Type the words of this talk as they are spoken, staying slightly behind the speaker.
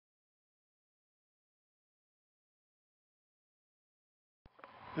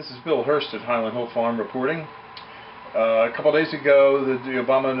This is Bill Hurst at Highland Hill Farm reporting. A couple days ago, the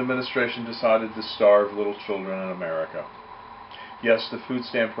Obama administration decided to starve little children in America. Yes, the food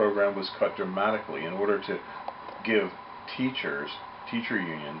stamp program was cut dramatically in order to give teachers, teacher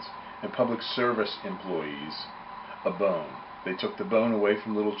unions, and public service employees a bone. They took the bone away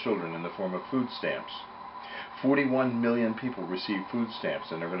from little children in the form of food stamps. 41 million people receive food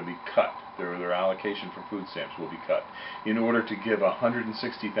stamps, and they're going to be cut. Their allocation for food stamps will be cut in order to give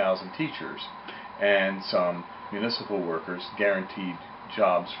 160,000 teachers and some municipal workers guaranteed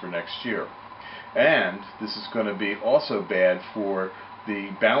jobs for next year. And this is going to be also bad for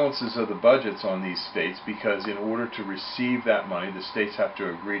the balances of the budgets on these states, because in order to receive that money, the states have to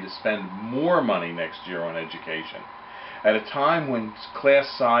agree to spend more money next year on education. At a time when class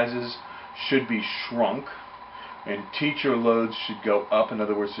sizes should be shrunk and teacher loads should go up, in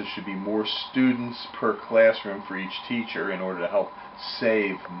other words, there should be more students per classroom for each teacher in order to help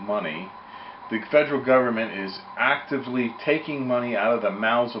save money, the federal government is actively taking money out of the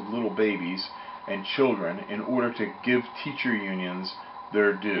mouths of little babies and children in order to give teacher unions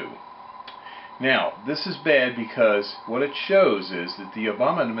their due. Now, this is bad because what it shows is that the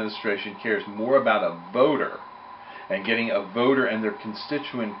Obama administration cares more about a voter and getting a voter and their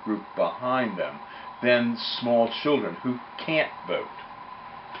constituent group behind them than small children who can't vote.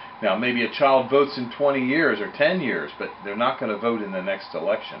 Now, maybe a child votes in 20 years or 10 years, but they're not going to vote in the next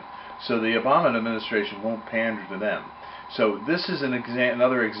election. So the Obama administration won't pander to them. So this is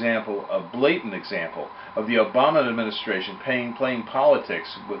another example, a blatant example, of the Obama administration playing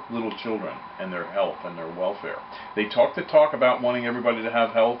politics with little children and their health and their welfare. They talk the talk about wanting everybody to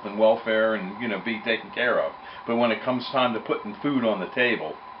have health and welfare and, be taken care of. But when it comes time to putting food on the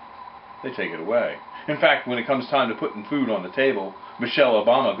table, they take it away. In fact, when it comes time to putting food on the table, Michelle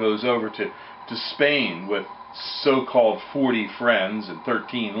Obama goes over to Spain with so-called 40 friends and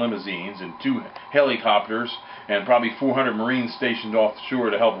 13 limousines and 2 helicopters and probably 400 Marines stationed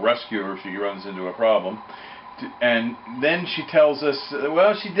offshore to help rescue her if she runs into a problem. And then she tells us,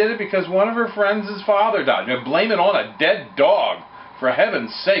 well, she did it because one of her friends' father died. Blame it on a dead dog. For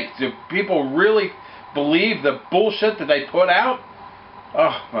heaven's sake, do people really believe the bullshit that they put out?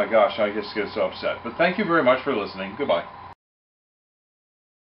 Oh my gosh, I just get so upset. But thank you very much for listening. Goodbye.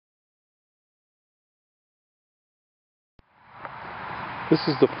 This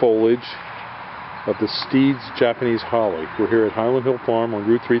is the foliage of the Steed's Japanese holly. We're here at Highland Hill Farm on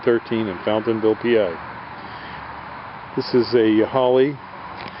Route 313 in Fountainville, PA. This is a holly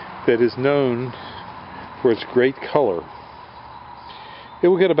that is known for its great color. It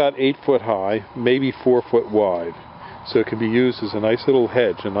will get about 8 foot high, maybe 4 foot wide. So it can be used as a nice little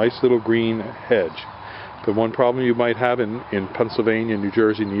hedge, a nice little green hedge. The one problem you might have in Pennsylvania, New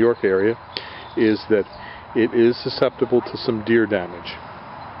Jersey, New York area is that it is susceptible to some deer damage.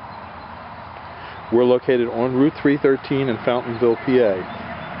 We're located on Route 313 in Fountainville, PA.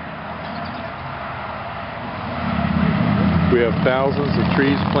 We have thousands of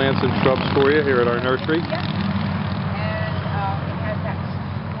trees, plants, and shrubs for you here at our nursery.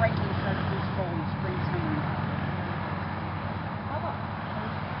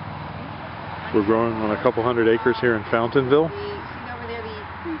 We're growing on a couple hundred acres here in Fountainville.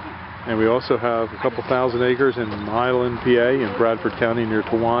 And we also have a couple thousand acres in Highland, PA, in Bradford County near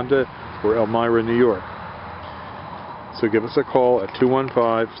Towanda, or Elmira, New York. So give us a call at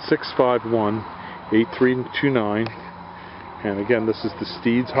 215-651-8329. And again, this is the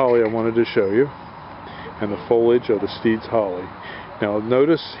Steed's holly I wanted to show you, and the foliage of the Steed's holly. Now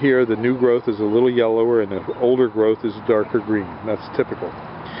notice here the new growth is a little yellower and the older growth is darker green. That's typical.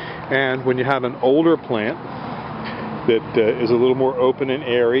 And when you have an older plant that is a little more open and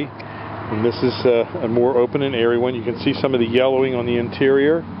airy, and this is a more open and airy one, you can see some of the yellowing on the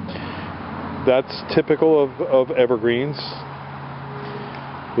interior. That's typical of evergreens.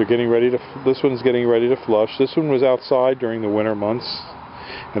 They're getting ready to. This one's getting ready to flush. This one was outside during the winter months,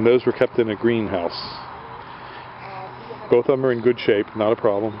 and those were kept in a greenhouse. Both of them are in good shape, not a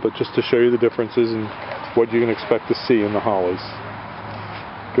problem, but just to show you the differences and what you can expect to see in the hollies.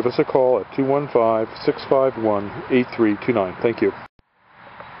 Give us a call at 215-651-8329. Thank you.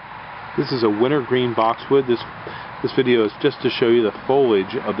 This is a wintergreen boxwood. This video is just to show you the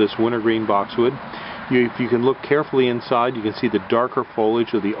foliage of this wintergreen boxwood. If you can look carefully inside, you can see the darker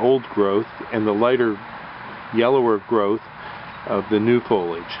foliage of the old growth and the lighter, yellower growth of the new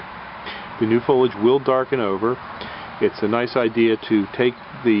foliage. The new foliage will darken over. It's a nice idea to take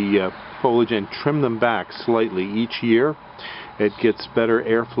the foliage and trim them back slightly each year. It gets better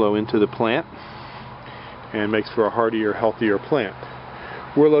airflow into the plant and makes for a hardier, healthier plant.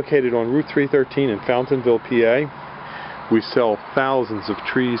 We're located on Route 313 in Fountainville, PA. We sell thousands of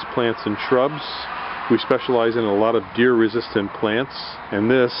trees, plants, and shrubs. We specialize in a lot of deer-resistant plants,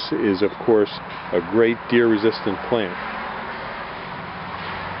 and this is, of course, a great deer-resistant plant.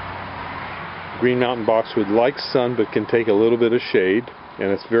 Green mountain boxwood likes sun but can take a little bit of shade,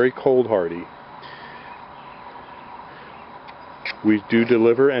 and it's very cold hardy. We do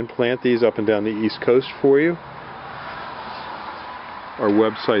deliver and plant these up and down the East Coast for you. Our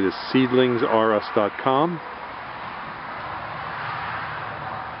website is seedlingsrus.com,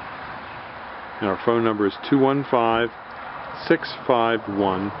 and our phone number is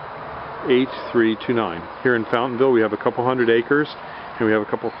 215-651-8329. Here in Fountainville, we have a couple hundred acres, and we have a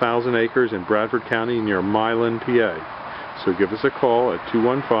couple thousand acres in Bradford County near Milan, PA. So give us a call at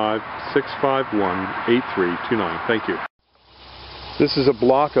 215-651-8329. Thank you. This is a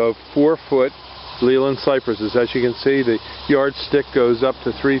block of 4-foot Leland cypresses. As you can see, the yardstick goes up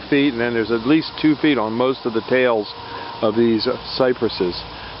to 3 feet, and then there's at least 2 feet on most of the tails of these cypresses.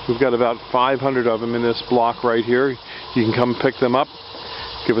 We've got about 500 of them in this block right here. You can come pick them up.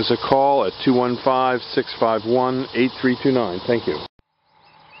 Give us a call at 215-651-8329. Thank you.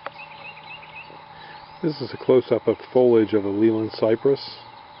 This is a close-up of foliage of a Leland cypress.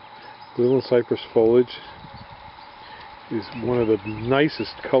 Leland cypress foliage is one of the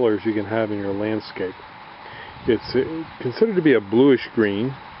nicest colors you can have in your landscape. It's considered to be a bluish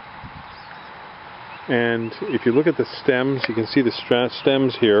green, and if you look at the stems, you can see the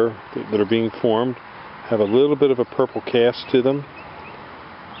stems here that are being formed have a little bit of a purple cast to them.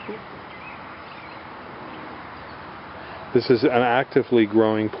 This is an actively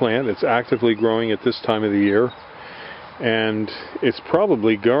growing plant. It's actively growing at this time of the year, and it's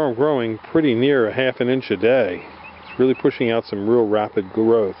probably growing pretty near a ½ inch a day. It's really pushing out some real rapid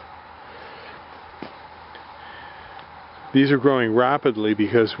growth. These are growing rapidly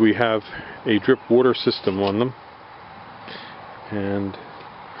because we have a drip water system on them, and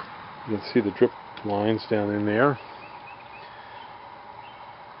you can see the drip lines down in there,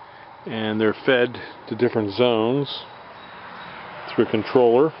 and they're fed to different zones through a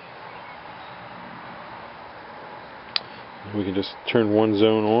controller. We can just turn one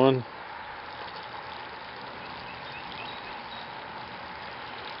zone on,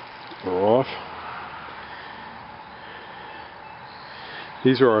 or off.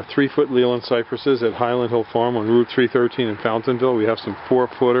 These are our 3-foot Leland cypresses at Highland Hill Farm on Route 313 in Fountainville. We have some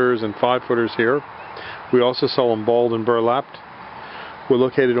 4-footers and 5-footers here. We also sell them balled and burlapped. We're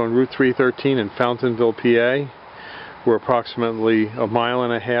located on Route 313 in Fountainville, PA. We're approximately 1.5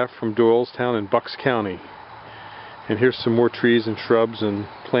 miles from Doylestown in Bucks County. And here's some more trees and shrubs and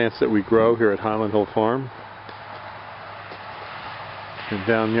plants that we grow here at Highland Hill Farm. And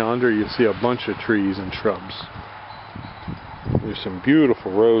down yonder you see a bunch of trees and shrubs. There's some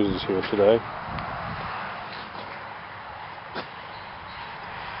beautiful roses here today.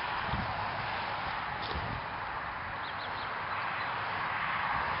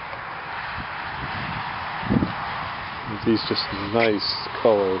 These just nice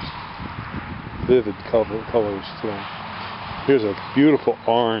colors, vivid colors to them. Here's a beautiful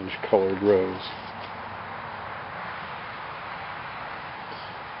orange colored rose.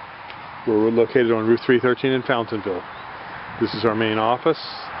 We're located on Route 313 in Fountainville. This is our main office.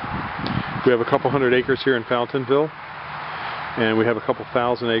 We have a couple hundred acres here in Fountainville, and we have a couple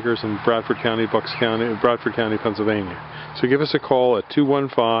thousand acres in Bradford County, Bucks County, Bradford County, Pennsylvania. So give us a call at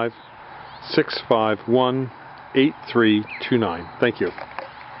 215-651-8329. Thank you.